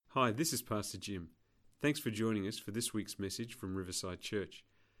Hi, this is Pastor Jim. Thanks for joining us for this week's message from Riverside Church.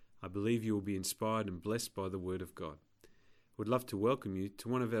 I believe you will be inspired and blessed by the Word of God. We'd love to welcome you to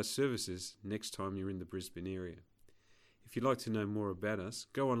one of our services next time you're in the Brisbane area. If you'd like to know more about us,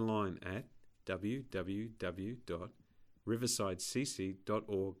 go online at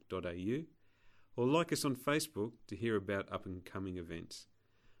www.riversidecc.org.au or like us on Facebook to hear about up-and-coming events.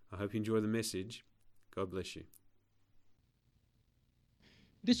 I hope you enjoy the message. God bless you.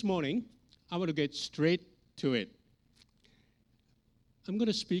 This morning, I want to get straight to it. I'm going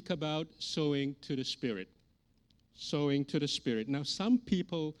to speak about sowing to the Spirit. Sowing to the Spirit. Now, some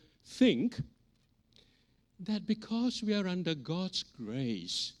people think that because we are under God's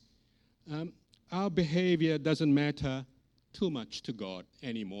grace, our behavior doesn't matter too much to God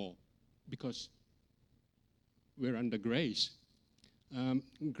anymore because we're under grace.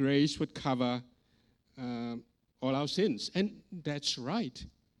 Grace would cover all our sins. And that's right.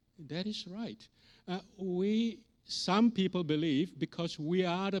 That is right. Some people believe because we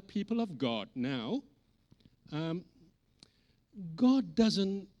are the people of God now, God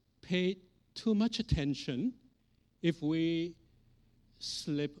doesn't pay too much attention if we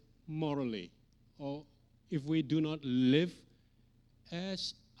slip morally or if we do not live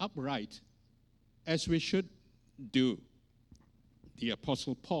as upright as we should do. The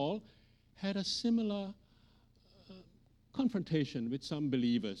Apostle Paul had a similar confrontation with some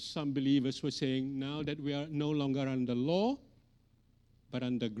believers. Some believers were saying, now that we are no longer under law, but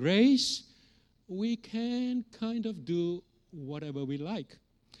under grace, we can kind of do whatever we like.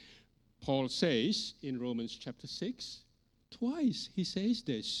 Paul says in Romans chapter 6, twice he says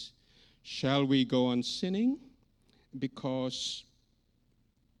this, shall we go on sinning because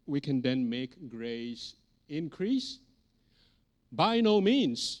we can then make grace increase? By no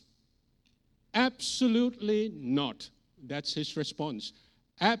means. Absolutely not. That's his response.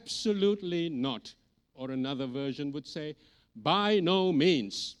 Absolutely not. Or another version would say, by no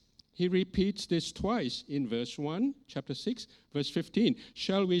means. He repeats this twice in verse 1, chapter 6, verse 15.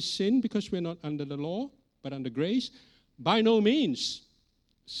 Shall we sin because we're not under the law, but under grace? By no means.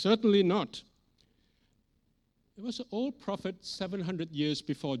 Certainly not. There was an old prophet 700 years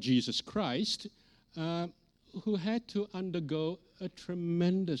before Jesus Christ who had to undergo a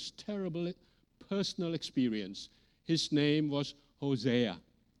tremendous, terrible personal experience. His name was Hosea.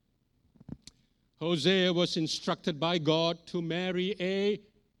 Hosea was instructed by God to marry a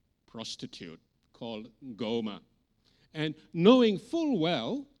prostitute called Gomer. And knowing full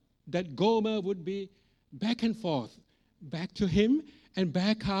well that Gomer would be back and forth, back to him and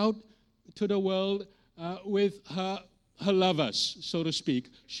back out to the world with her lovers, so to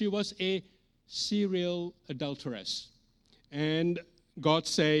speak. She was a serial adulteress. And God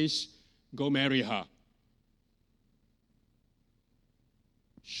says, go marry her.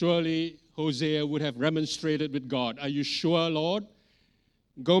 Surely Hosea would have remonstrated with God. Are you sure, Lord?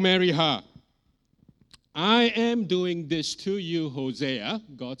 Go marry her. I am doing this to you, Hosea,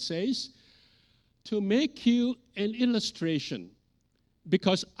 God says, to make you an illustration,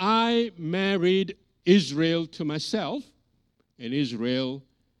 because I married Israel to myself, and Israel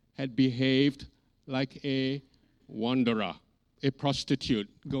had behaved like a wanderer, a prostitute,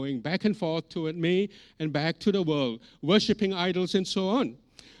 going back and forth toward me and back to the world, worshiping idols and so on.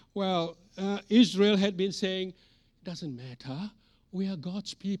 Well, Israel had been saying, doesn't matter, we are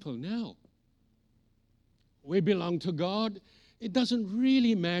God's people now. We belong to God. It doesn't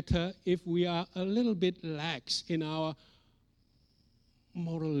really matter if we are a little bit lax in our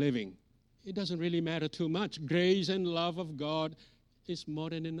moral living. It doesn't really matter too much. Grace and love of God is more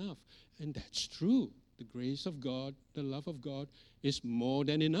than enough. And that's true. The grace of God, the love of God is more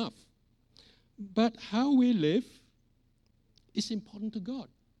than enough. But how we live is important to God.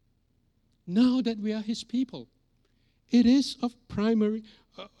 Now that we are His people, it is of paramount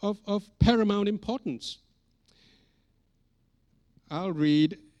importance. I'll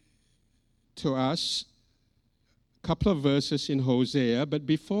read to us a couple of verses in Hosea, but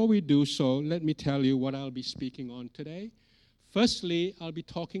before we do so, let me tell you what I'll be speaking on today. Firstly, I'll be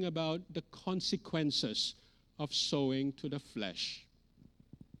talking about the consequences of sowing to the flesh,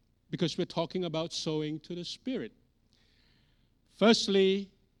 because we're talking about sowing to the Spirit. Firstly,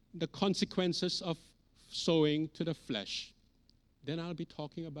 the consequences of sowing to the flesh. Then I'll be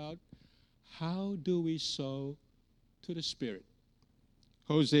talking about how do we sow to the Spirit.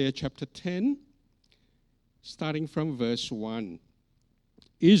 Hosea chapter 10, starting from verse 1.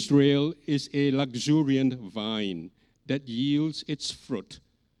 Israel is a luxuriant vine that yields its fruit.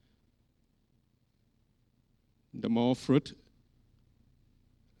 The more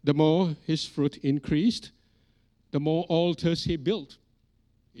his fruit increased, the more altars he built.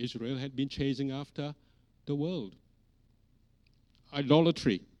 Israel had been chasing after the world.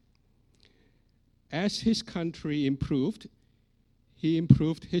 Idolatry. As his country improved, he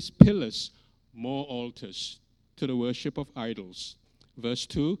improved his pillars, more altars to the worship of idols. Verse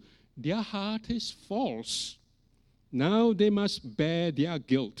 2, their heart is false. Now they must bear their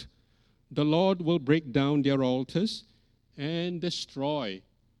guilt. The Lord will break down their altars and destroy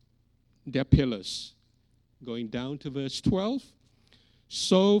their pillars. Going down to verse 12,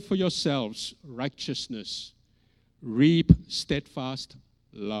 sow for yourselves righteousness, reap steadfast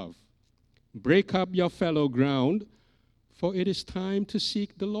love. Break up your fallow ground, for it is time to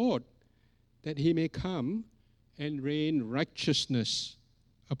seek the Lord, that he may come and rain righteousness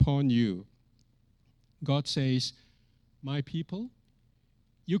upon you. God says, my people,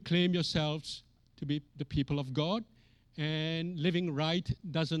 you claim yourselves to be the people of God, and living right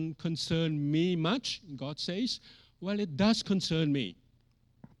doesn't concern me much, God says. Well, it does concern me.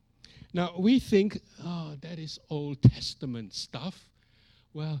 Now, we think, oh, that is Old Testament stuff.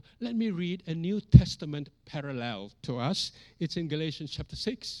 Well, let me read a New Testament parallel to us. It's in Galatians chapter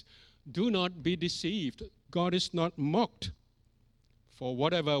 6. Do not be deceived. God is not mocked. For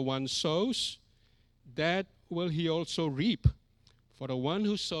whatever one sows, that will he also reap. For the one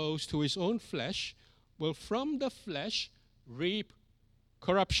who sows to his own flesh will from the flesh reap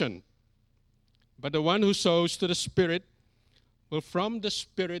corruption. But the one who sows to the Spirit will from the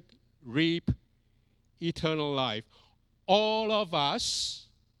Spirit reap eternal life. All of us,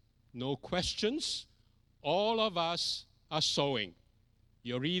 no questions, all of us are sowing.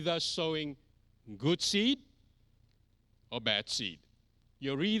 You're either sowing good seed or bad seed.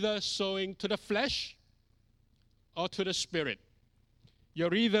 You're either sowing to the flesh or to the Spirit.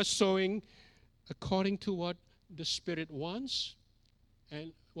 You're either sowing according to what the Spirit wants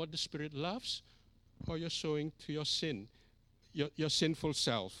and what the Spirit loves, or you're sowing to your sin, your sinful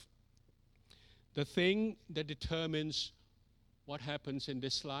self. The thing that determines what happens in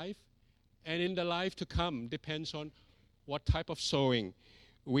this life and in the life to come depends on what type of sowing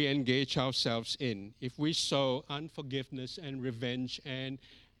we engage ourselves in. If we sow unforgiveness and revenge and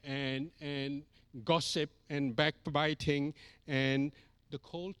gossip and backbiting and the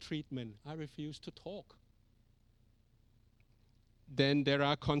cold treatment, I refuse to talk, then there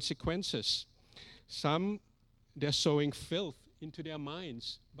are consequences. Some, they're sowing filth into their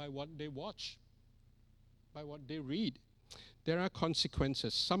minds by what they watch, by what they read. There are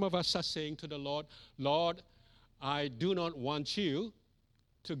consequences. Some of us are saying to the Lord, Lord, I do not want you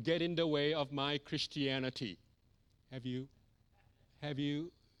to get in the way of my Christianity. Have you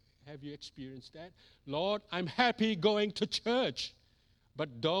experienced that? Lord, I'm happy going to church,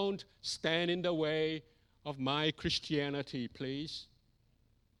 but don't stand in the way of my Christianity, please.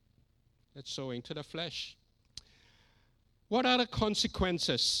 That's sowing to the flesh. What are the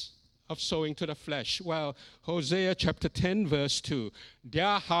consequences of sowing to the flesh? Well, Hosea chapter 10, verse 2.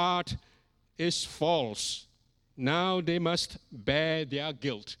 Their heart is false. Now they must bear their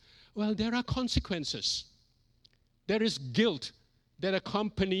guilt. Well, there are consequences. There is guilt that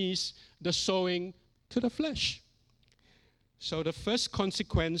accompanies the sowing to the flesh. So the first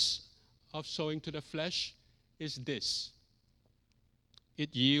consequence of sowing to the flesh is this.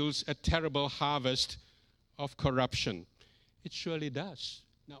 It yields a terrible harvest of corruption. It surely does.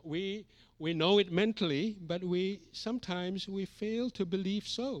 Now, we know it mentally, but sometimes we fail to believe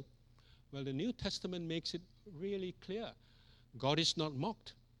so. Well, the New Testament makes it really clear. God is not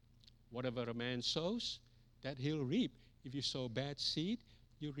mocked. Whatever a man sows, that he'll reap. If you sow bad seed,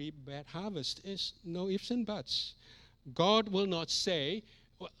 you reap bad harvest. There's no ifs and buts. God will not say,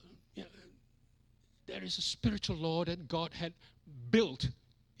 well, there is a spiritual law that God had built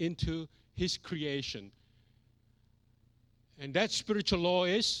into his creation. And that spiritual law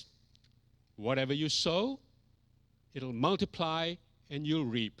is, whatever you sow, it'll multiply and you'll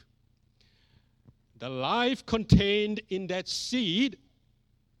reap. The life contained in that seed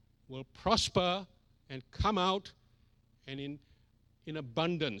will prosper and come out and in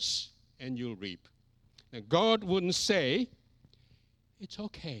abundance, and you'll reap. Now, God wouldn't say, it's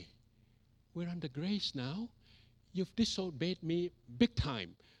okay. We're under grace now. You've disobeyed me big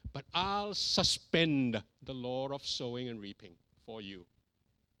time, but I'll suspend the law of sowing and reaping for you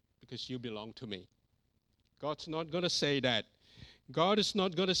because you belong to me. God's not going to say that. God is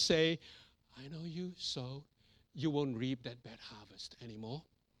not going to say, I know you sowed, you won't reap that bad harvest anymore.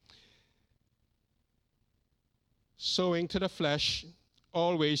 Sowing to the flesh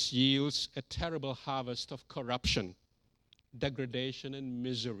always yields a terrible harvest of corruption, degradation, and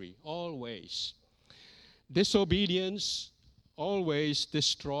misery, always. Disobedience always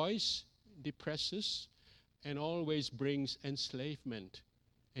destroys, depresses, and always brings enslavement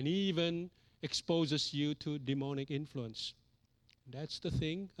and even exposes you to demonic influence. That's the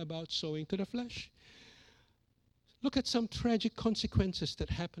thing about sowing to the flesh. Look at some tragic consequences that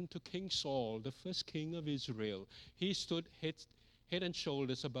happened to King Saul, the first king of Israel. He stood head and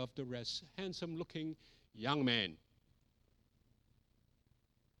shoulders above the rest, handsome-looking young man.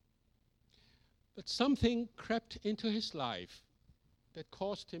 But something crept into his life that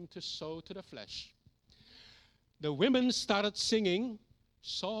caused him to sow to the flesh. The women started singing,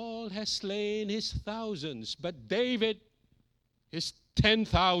 "Saul has slain his thousands, but David his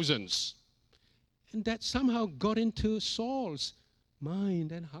 10,000s." And that somehow got into Saul's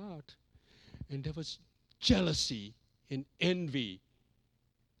mind and heart. And there was jealousy and envy,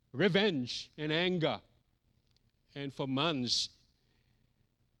 revenge and anger. And for months,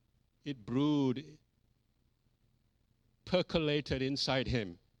 it brewed, percolated inside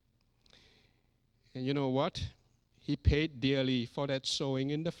him. And you know what? He paid dearly for that sowing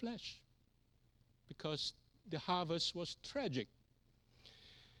in the flesh, because the harvest was tragic.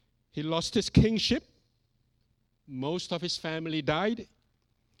 He lost his kingship. Most of his family died.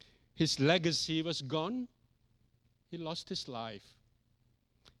 His legacy was gone. He lost his life.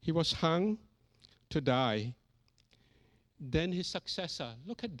 He was hung to die. Then his successor,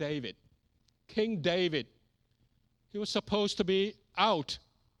 look at David, King David. He was supposed to be out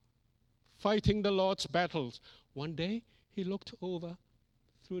fighting the Lord's battles. One day, he looked over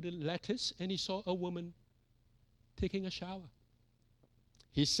through the lattice and he saw a woman taking a shower.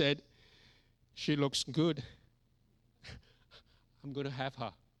 He said, "She looks good. I'm going to have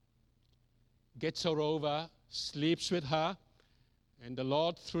her." Gets her over, sleeps with her, and the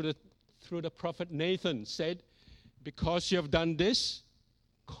Lord, through the prophet Nathan, said, "Because you have done this,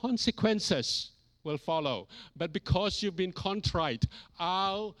 consequences will follow. But because you've been contrite,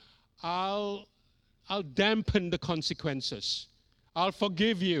 I'll dampen the consequences. I'll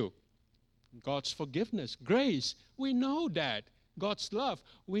forgive you." God's forgiveness, grace, we know that. God's love,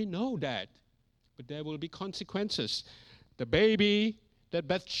 we know that. But there will be consequences. The baby that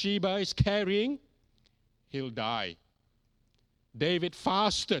Bathsheba is carrying, he'll die. David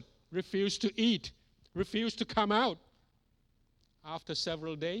fasted, refused to eat, refused to come out. After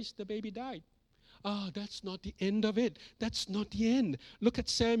several days, the baby died. That's not the end of it. That's not the end. Look at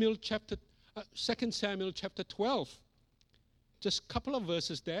 2 Samuel chapter 12. Just a couple of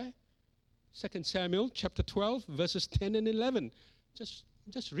verses there. 2 Samuel chapter 12, verses 10 and 11.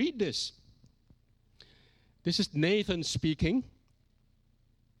 Just read this. This is Nathan speaking.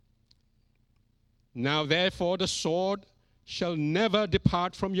 "Now therefore the sword shall never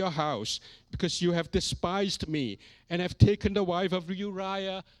depart from your house, because you have despised me, and have taken the wife of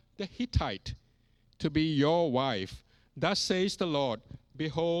Uriah the Hittite to be your wife. Thus says the Lord,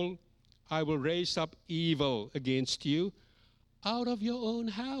 behold, I will raise up evil against you out of your own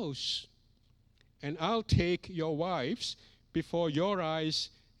house, and I'll take your wives before your eyes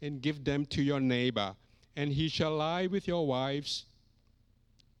and give them to your neighbor, and he shall lie with your wives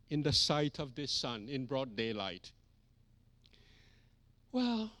in the sight of the sun in broad daylight."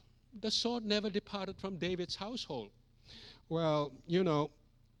 Well, the sword never departed from David's household. Well,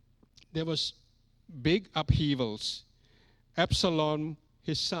 there was big upheavals. Absalom,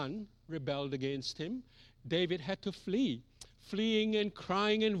 his son, rebelled against him. David had to flee, fleeing and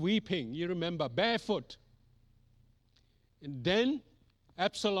crying and weeping. You remember, barefoot. And then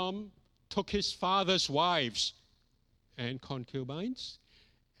Absalom took his father's wives and concubines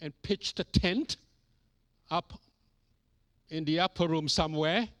and pitched a tent up in the upper room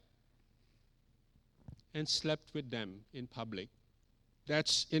somewhere and slept with them in public.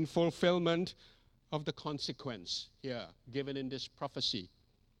 That's in fulfillment of the consequence here given in this prophecy.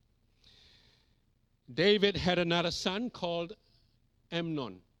 David had another son called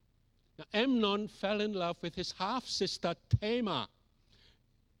Amnon. Now, Amnon fell in love with his half-sister Tamar.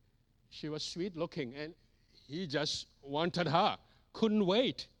 She was sweet-looking, and he just wanted her, couldn't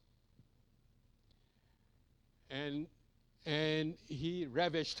wait. And he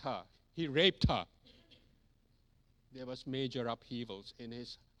ravished her. He raped her. There was major upheavals in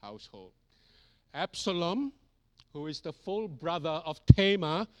his household. Absalom, who is the full brother of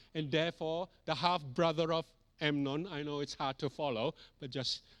Tamar, and therefore the half-brother of Amnon. I know it's hard to follow, but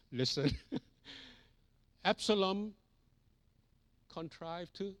just listen. Absalom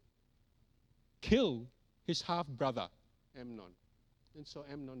contrived to kill his half-brother, Amnon. And so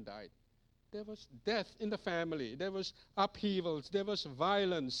Amnon died. There was death in the family. There was upheavals. There was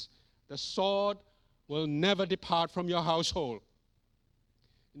violence. The sword will never depart from your household.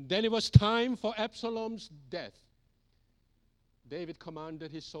 And then it was time for Absalom's death. David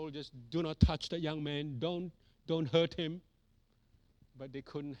commanded his soldiers, do not touch the young man. Don't hurt him. but they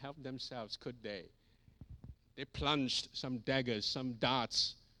couldn't help themselves, could they? They plunged some daggers, some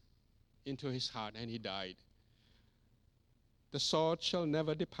darts into his heart, and he died. The sword shall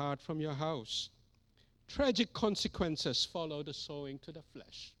never depart from your house. Tragic consequences follow the sowing to the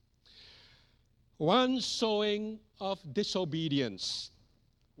flesh. One sowing of disobedience,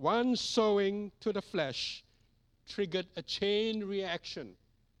 one sowing to the flesh triggered a chain reaction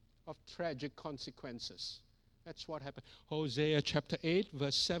of tragic consequences. That's what happened. Hosea chapter 8,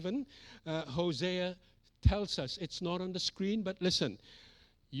 verse 7. Hosea tells us, it's not on the screen, but listen.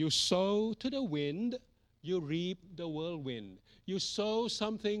 You sow to the wind, you reap the whirlwind. You sow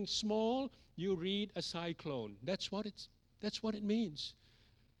something small, you reap a cyclone. That's what it means.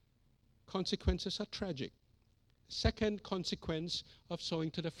 Consequences are tragic. Second consequence of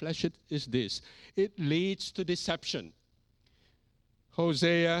sowing to the flesh is this. It leads to deception.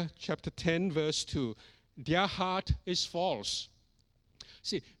 Hosea chapter 10, verse 2. Their heart is false.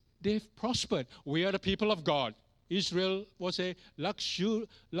 See, they've prospered. We are the people of God. Israel was a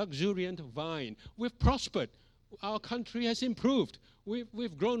luxuriant vine. We've prospered. Our country has improved.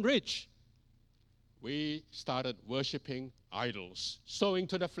 We've grown rich. We started worshiping idols, sowing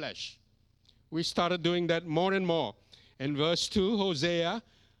to the flesh. We started doing that more and more. In verse 2, Hosea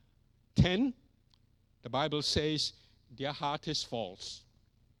 10, the Bible says, their heart is false.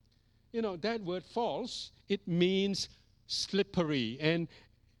 You know, that word false, it means slippery and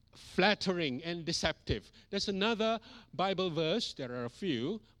flattering and deceptive. There's another Bible verse, there are a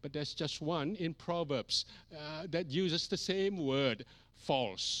few, but there's just one in Proverbs that uses the same word,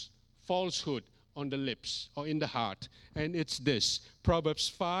 false, falsehood on the lips or in the heart. And it's this, Proverbs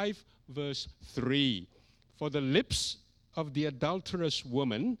 5, verse 3. For the lips of the adulterous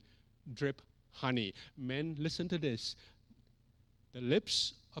woman drip honey. Men, listen to this. The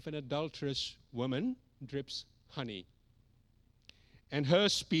lips of an adulterous woman drips honey. And her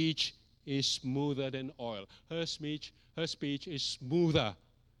speech is smoother than oil. Her speech is smoother,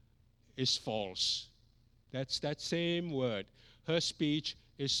 is false. That's that same word. Her speech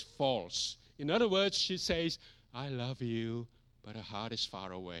is false. In other words, she says, I love you, but her heart is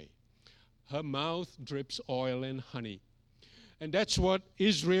far away. Her mouth drips oil and honey. And that's what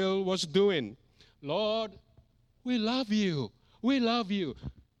Israel was doing. Lord, we love you. We love you.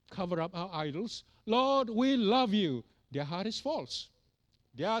 Cover up our idols. Lord, we love you. Their heart is false.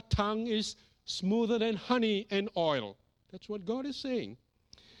 Their tongue is smoother than honey and oil. That's what God is saying.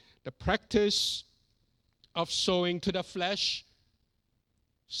 The practice of sowing to the flesh,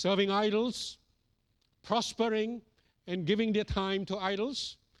 serving idols, prospering, and giving their time to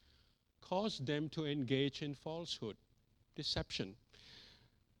idols, caused them to engage in falsehood, deception.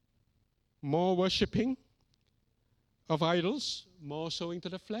 More worshiping of idols, more sowing to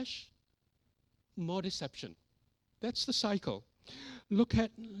the flesh, more deception. That's the cycle. Look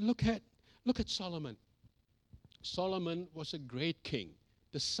at Solomon. Solomon was a great king,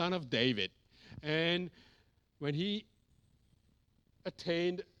 the son of David. And when he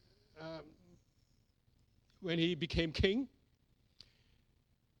when he became king,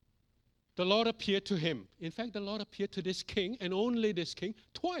 the Lord appeared to him. In fact, the Lord appeared to this king, and only this king,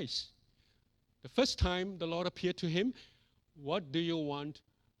 twice. The first time the Lord appeared to him, what do you want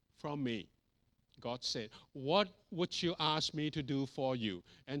from me? God said, what would you ask me to do for you?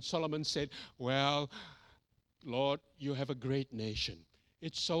 And Solomon said, well, Lord, you have a great nation.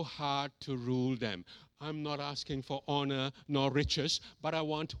 It's so hard to rule them. I'm not asking for honor nor riches, but I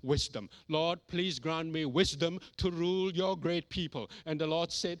want wisdom. Lord, please grant me wisdom to rule your great people. And the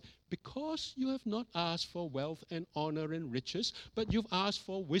Lord said, because you have not asked for wealth and honor and riches, but you've asked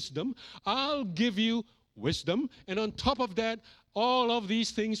for wisdom, I'll give you wisdom. And on top of that, all of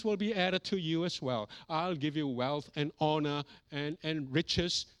these things will be added to you as well. I'll give you wealth and honor and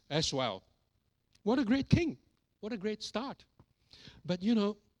riches as well. What a great king. What a great start. But you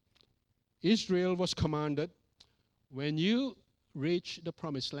know, Israel was commanded, when you reach the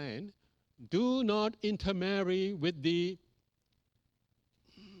promised land, do not intermarry with the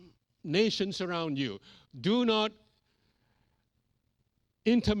nations around you. Do not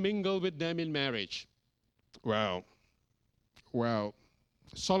intermingle with them in marriage. Well,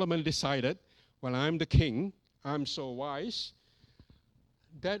 Solomon decided, well, I'm the king, I'm so wise.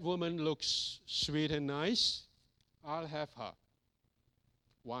 That woman looks sweet and nice. I'll have her.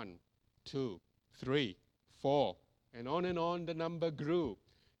 1, 2, 3, 4, and on the number grew.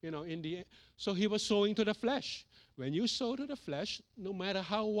 You know, in the end. So he was sowing to the flesh. When you sow to the flesh, no matter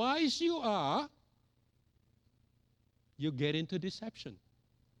how wise you are, you get into deception.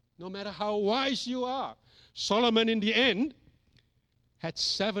 No matter how wise you are. Solomon, in the end, had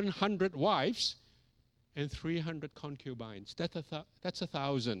 700 wives, and 300 concubines. That's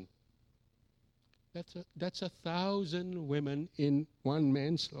 1,000. That's 1,000 women in one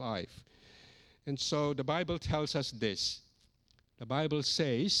man's life. And so the Bible tells us this. The Bible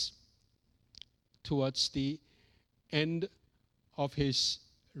says, towards the end of his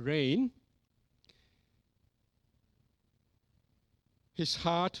reign, his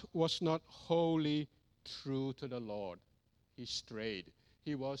heart was not wholly true to the Lord. He strayed.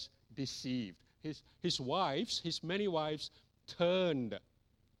 He was deceived. His many wives turned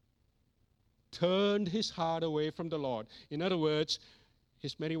his heart away from the Lord. In other words,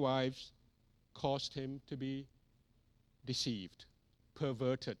 his many wives caused him to be deceived,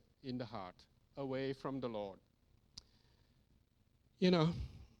 perverted in the heart, away from the Lord. You know,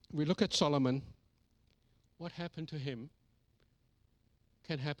 we look at Solomon. What happened to him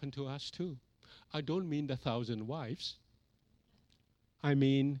can happen to us too. I don't mean the 1,000 wives. I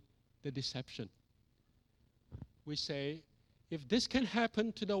mean the deception. We say, if this can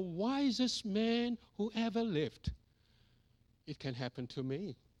happen to the wisest man who ever lived, it can happen to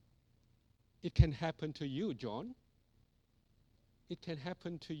me. It can happen to you, John. It can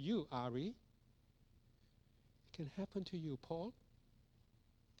happen to you, Ari. It can happen to you, Paul.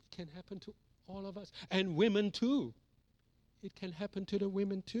 It can happen to all of us. And women too. It can happen to the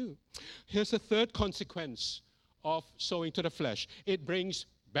women too. Here's the third consequence of sowing to the flesh. It brings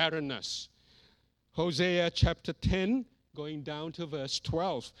barrenness. Hosea chapter 10, going down to verse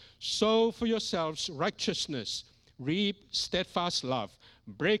 12. Sow for yourselves righteousness. Reap steadfast love.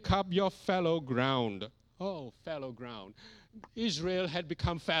 Break up your fallow ground. Oh, fallow ground. Israel had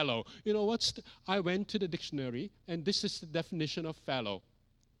become fallow. You know I went to the dictionary, and this is the definition of fallow.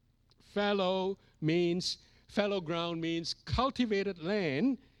 Fallow ground means cultivated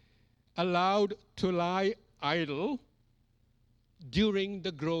land allowed to lie idle during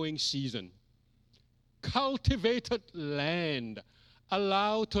the growing season. Cultivated land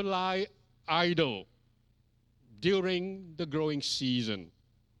allowed to lie idle during the growing season.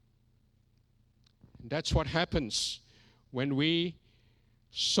 That's what happens when we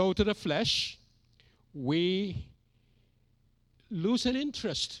sow to the flesh. We lose an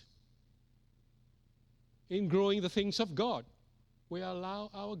interest in growing the things of God. We allow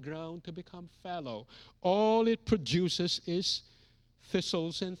our ground to become fallow. All it produces is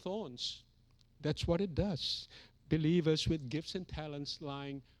thistles and thorns. That's what it does. Believers with gifts and talents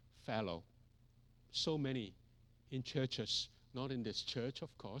lying fallow. So many in churches, not in this church,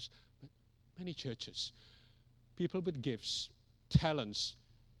 of course, but many churches. People with gifts, talents,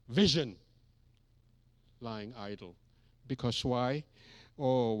 vision, lying idle. Because why?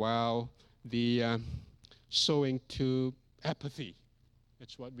 Oh, wow, the sowing to apathy.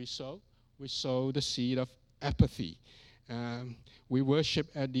 That's what we sow. We sow the seed of apathy. We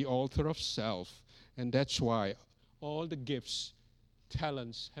worship at the altar of self, and that's why all the gifts,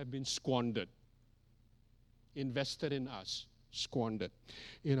 talents have been squandered, invested in us, squandered.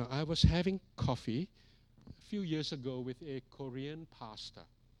 You know, I was having coffee a few years ago with a Korean pastor,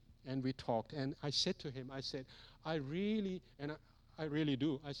 and we talked, and I said to him, I really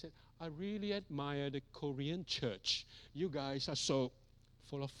do, I really admire the Korean church. You guys are so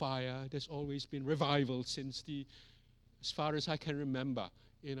full of fire. There's always been revival since as far as I can remember,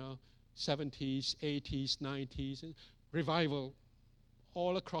 70s, 80s, 90s, and revival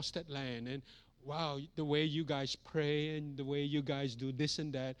all across that land. And wow, the way you guys pray and the way you guys do this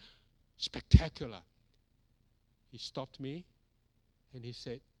and that, spectacular. He stopped me and he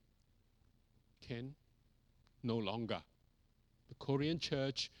said, Ken, no longer. The Korean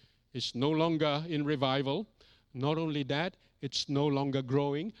church is no longer in revival. Not only that, it's no longer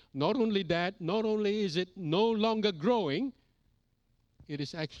growing. Not only is it no longer growing, it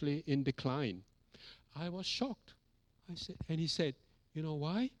is actually in decline. I was shocked. And he said, you know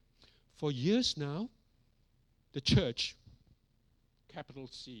why? For years now, the church, capital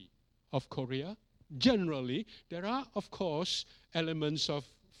C, of Korea, generally, there are, of course, elements of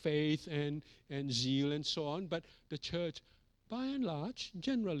faith and zeal and so on, but the church, by and large,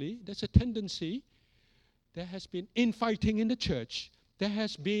 generally, there's a tendency. There has been infighting in the church. There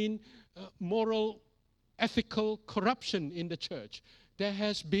has been moral, ethical corruption in the church. There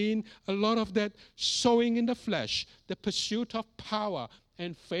has been a lot of that sowing in the flesh, the pursuit of power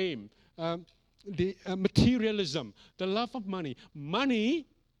and fame, the materialism, the love of money. Money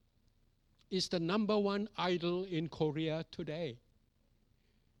is the number one idol in Korea today.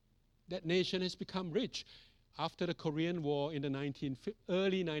 That nation has become rich. After the Korean War in the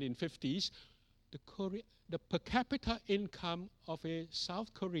early 1950s, the per capita income of a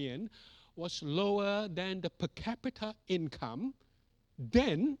South Korean was lower than the per capita income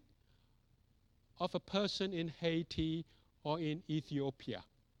then of a person in Haiti or in Ethiopia.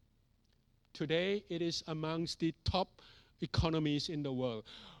 Today, it is amongst the top economies in the world.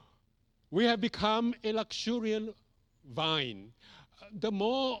 We have become a luxuriant vine. The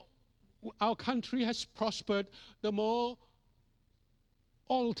more our country has prospered, the more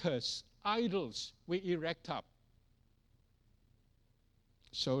altars, idols we erect up.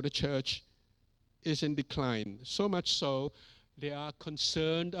 So the church is in decline. So much so, they are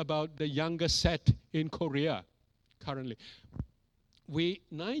concerned about the younger set in Korea currently.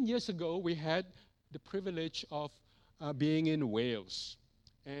 9 years ago, we had the privilege of being in Wales.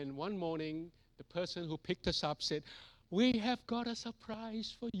 And one morning, the person who picked us up said, "We have got a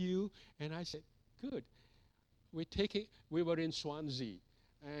surprise for you." And I said, "Good. We were in Swansea.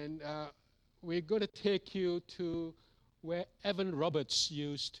 And we're going to take you to where Evan Roberts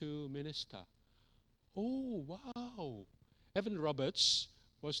used to minister." Oh, wow. Evan Roberts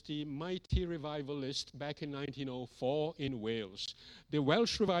was the mighty revivalist back in 1904 in Wales. The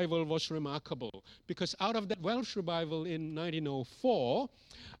Welsh revival was remarkable because out of that Welsh revival in 1904,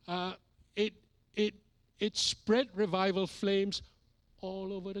 it spread revival flames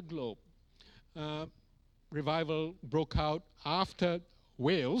all over the globe. Revival broke out after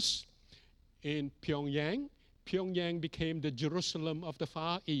Wales in Pyongyang. Pyongyang became the Jerusalem of the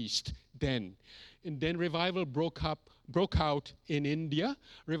Far East then. And then revival broke out in India.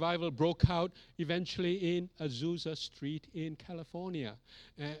 Revival broke out eventually in Azusa Street in California,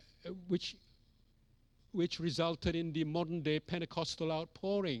 which resulted in the modern-day Pentecostal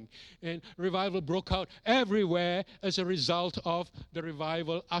outpouring. And revival broke out everywhere as a result of the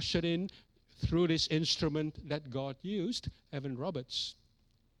revival ushered in through this instrument that God used, Evan Roberts.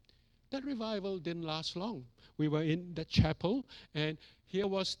 That revival didn't last long. We were in the chapel, and here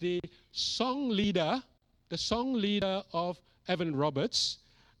was the song leader of Evan Roberts,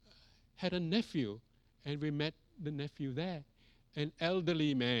 had a nephew, and we met the nephew there, an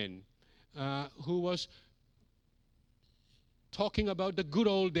elderly man who was talking about the good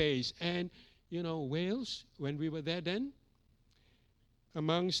old days. And, you know, Wales, when we were there then,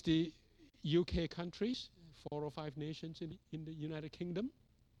 amongst the UK countries, 4 or 5 nations in the United Kingdom,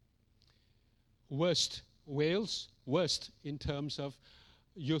 Wales, worst in terms of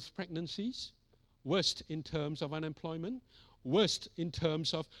youth pregnancies, worst in terms of unemployment, worst in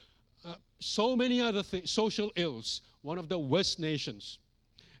terms of so many other things, social ills, one of the worst nations.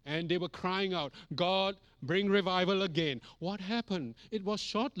 And they were crying out, "God, bring revival again." What happened? It was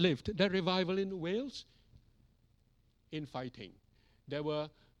short-lived, the revival in Wales. Infighting. There were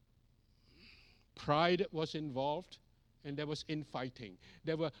pride was involved, and there was infighting.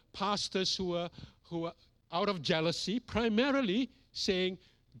 There were pastors who were out of jealousy, primarily saying,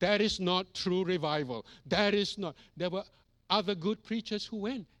 "That is not true revival. That is not." There were other good preachers who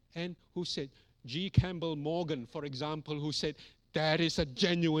went and who said, G. Campbell Morgan, for example, who said, "That is a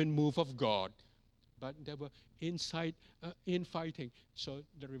genuine move of God." But there were infighting. So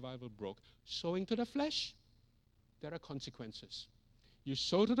the revival broke. Sowing to the flesh, there are consequences. You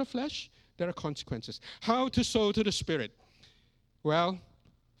sow to the flesh, there are consequences. How to sow to the Spirit? Well,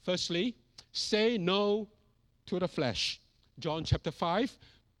 firstly, say no to the flesh. John chapter 5,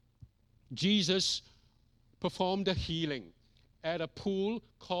 Jesus performed a healing at a pool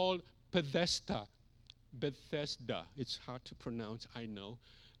called Bethesda. It's hard to pronounce, I know.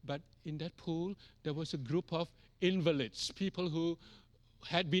 But in that pool, there was a group of invalids, people who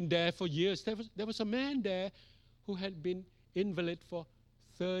had been there for years. There was a man there who had been invalid for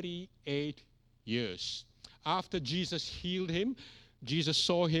 38 years. After Jesus healed him, Jesus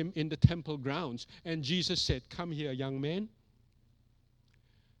saw him in the temple grounds, and Jesus said, "Come here, young man.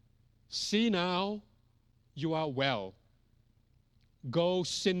 See now, you are well. Go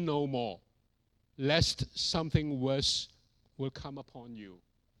sin no more, lest something worse will come upon you."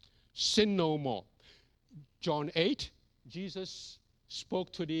 Sin no more. John 8, Jesus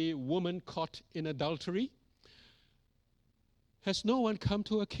spoke to the woman caught in adultery. "Has no one come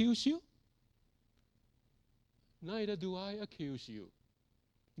to accuse you? Neither do I accuse you.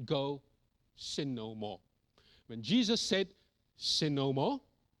 Go, sin no more." When Jesus said, sin no more,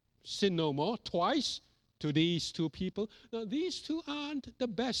 twice to these two people, now these two aren't the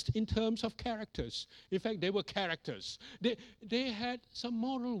best in terms of characters. In fact, they were characters. They had some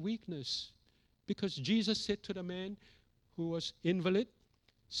moral weakness because Jesus said to the man who was invalid,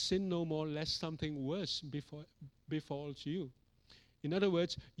 "Sin no more, lest something worse befalls you." In other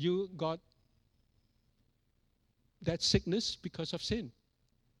words, you got that sickness because of sin.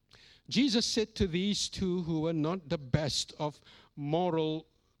 Jesus said to these two who were not the best of moral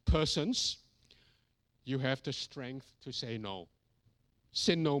persons, "You have the strength to say no.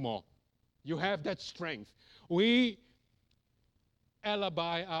 Sin no more. You have that strength. We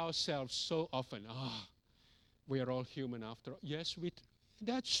alibi ourselves so often. We are all human after all. Yes,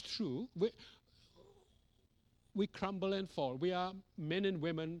 that's true. We crumble and fall. We are men and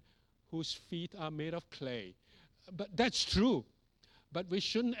women whose feet are made of clay. But that's true. But we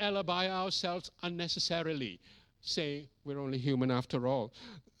shouldn't alibi ourselves unnecessarily, say we're only human after all.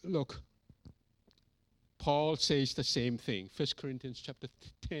 Look, Paul says the same thing. 1 Corinthians chapter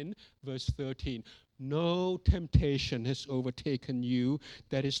 10, verse 13. No temptation has overtaken you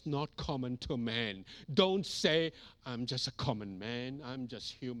that is not common to man. Don't say, I'm just a common man, I'm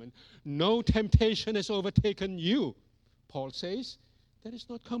just human. No temptation has overtaken you, Paul says, that is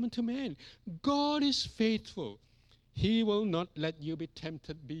not common to man. God is faithful. He will not let you be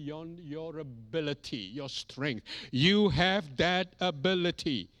tempted beyond your ability, your strength. You have that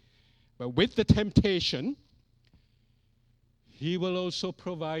ability. But with the temptation, He will also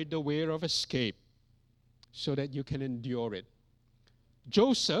provide the way of escape so that you can endure it.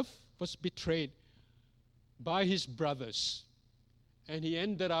 Joseph was betrayed by his brothers, and he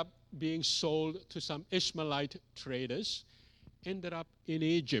ended up being sold to some Ishmaelite traders, ended up in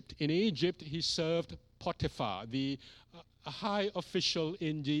Egypt. In Egypt, he served Potiphar, a high official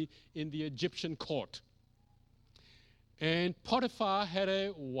in the Egyptian court. And Potiphar had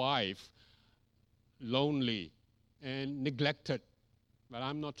a wife, lonely and neglected. But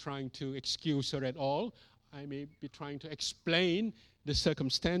I'm not trying to excuse her at all. I may be trying to explain the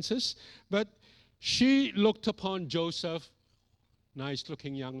circumstances. But she looked upon Joseph,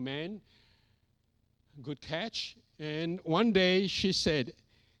 nice-looking young man, good catch. And one day she said,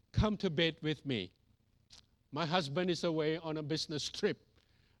 come to bed with me. My husband is away on a business trip.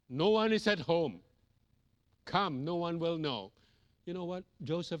 No one is at home. Come, no one will know. You know what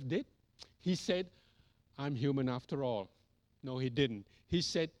Joseph did? He said, I'm human after all. No, he didn't. He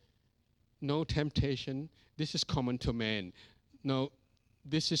said, no temptation. This is common to man. No,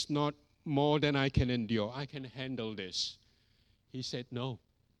 this is not more than I can endure. I can handle this. He said, no.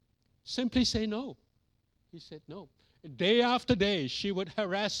 Simply say no. He said, no. Day after day, she would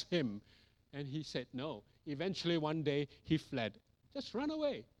harass him. And he said, no. Eventually, one day, he fled. Just run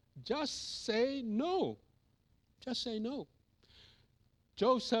away. Just say no. Just say no.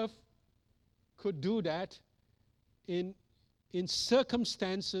 Joseph could do that in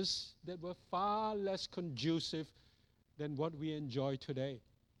circumstances that were far less conducive than what we enjoy today.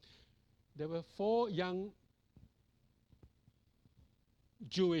 There were 4 young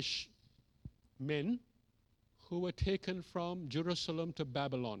Jewish men who were taken from Jerusalem to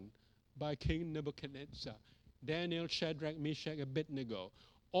Babylon by King Nebuchadnezzar. Daniel, Shadrach, Meshach, Abednego.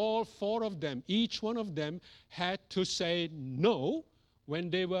 All 4 of them, each one of them had to say no when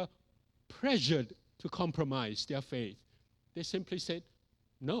they were pressured to compromise their faith. They simply said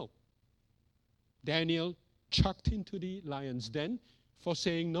no. Daniel chucked into the lion's den for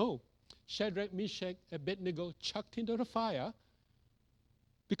saying no. Shadrach, Meshach, Abednego chucked into the fire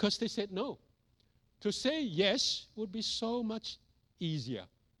because they said no. To say yes would be so much easier.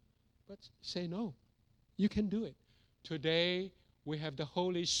 But say no. You can do it. Today, we have the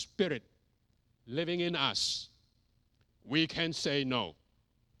Holy Spirit living in us. We can say no.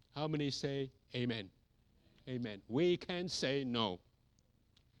 How many say amen? Amen. We can say no.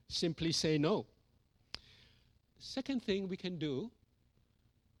 Simply say no. The second thing we can do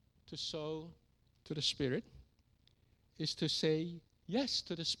to sow to the Spirit is to say yes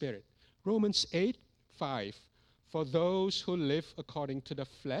to the Spirit. Romans 8:5. For those who live according to the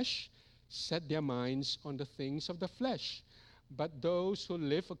flesh set their minds on the things of the flesh, but those who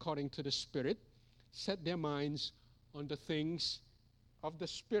live according to the Spirit set their minds on the things of the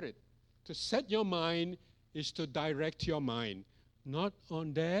Spirit. To set your mind is to direct your mind. Not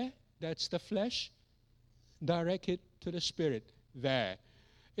on there, that's the flesh. Direct it to the Spirit, there.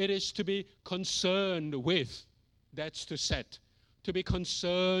 It is to be concerned with. That's to set. To be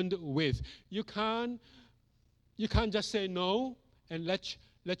concerned with. You can't just say no and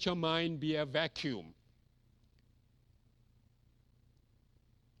let your mind be a vacuum.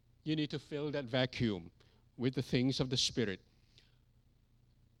 You need to fill that vacuum with the things of the Spirit.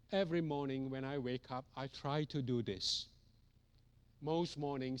 Every morning when I wake up, I try to do this. Most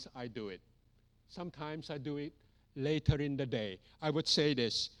mornings I do it. Sometimes I do it later in the day. I would say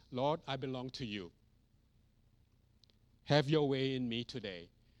this, Lord, I belong to you. Have your way in me today.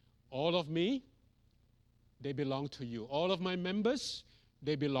 All of me, they belong to you. All of my members,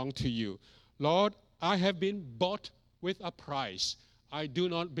 they belong to you. Lord, I have been bought with a price. I do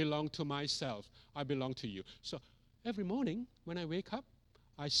not belong to myself. I belong to you. So every morning when I wake up,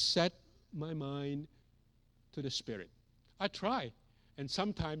 I set my mind to the Spirit. I try. And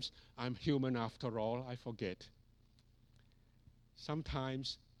sometimes I'm human after all, I forget.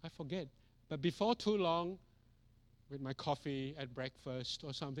 Sometimes I forget. But before too long, with my coffee at breakfast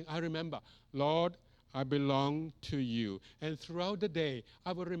or something, I remember, Lord, I belong to you. And throughout the day,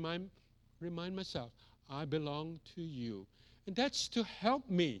 I will remind myself, I belong to you. And that's to help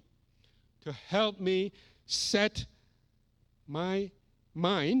me set my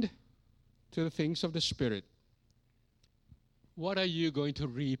mind to the things of the Spirit. What are you going to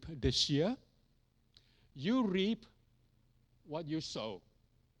reap this year? You reap what you sow.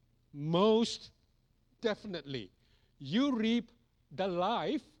 Most definitely. You reap the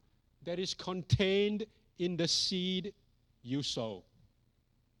life that is contained in the seed you sow.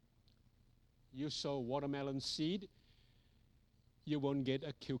 You sow watermelon seed, you won't get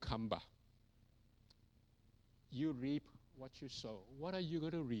a cucumber. You reap what you sow. What are you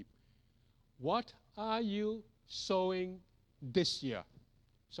going to reap? What are you sowing this year?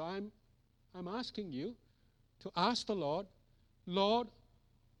 So I'm asking you to ask the Lord, Lord,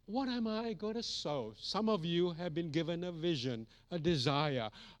 what am I going to sow? Some of you have been given a vision, a desire,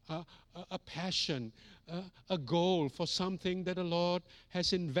 a passion, a goal for something that the Lord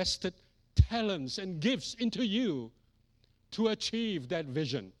has invested talents and gifts into you to achieve that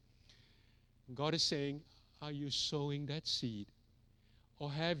vision. God is saying, are you sowing that seed?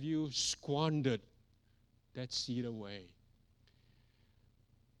 Or have you squandered that seed away?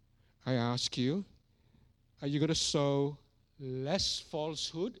 I ask you, are you going to sow less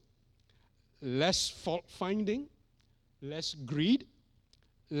falsehood, less fault-finding, less greed,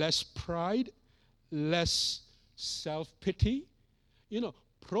 less pride, less self-pity? You know,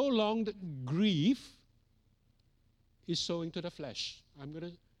 prolonged grief is sowing to the flesh. I'm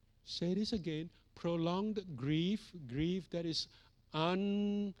going to say this again. Prolonged grief that is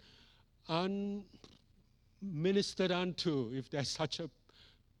unministered unto, if there's such a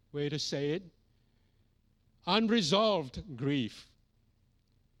way to say it. Unresolved grief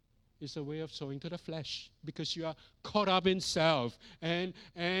is a way of sowing to the flesh, because you are caught up in self, and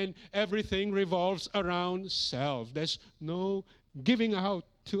everything revolves around self. There's no giving out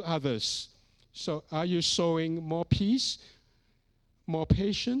to others. So are you sowing more peace, more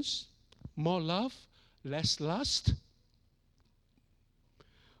patience, more love, less lust,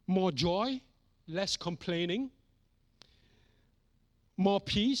 more joy, less complaining, more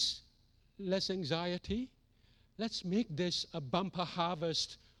peace, less anxiety? Let's make this a bumper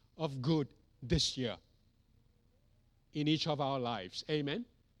harvest of good this year in each of our lives. Amen?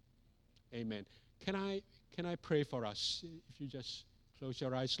 Amen. Can I pray for us? If you just close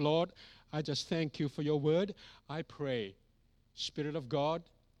your eyes. Lord, I just thank you for your word. I pray, Spirit of God,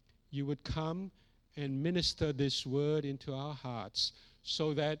 you would come and minister this word into our hearts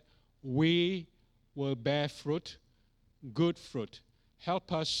so that we will bear fruit, good fruit.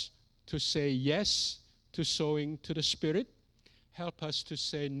 Help us to say yes to sowing to the Spirit. Help us to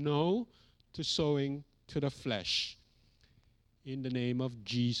say no to sowing to the flesh. In the name of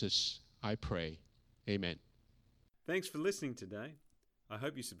Jesus, I pray. Amen. Thanks for listening today. I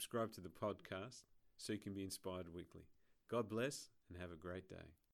hope you subscribe to the podcast so you can be inspired weekly. God bless and have a great day.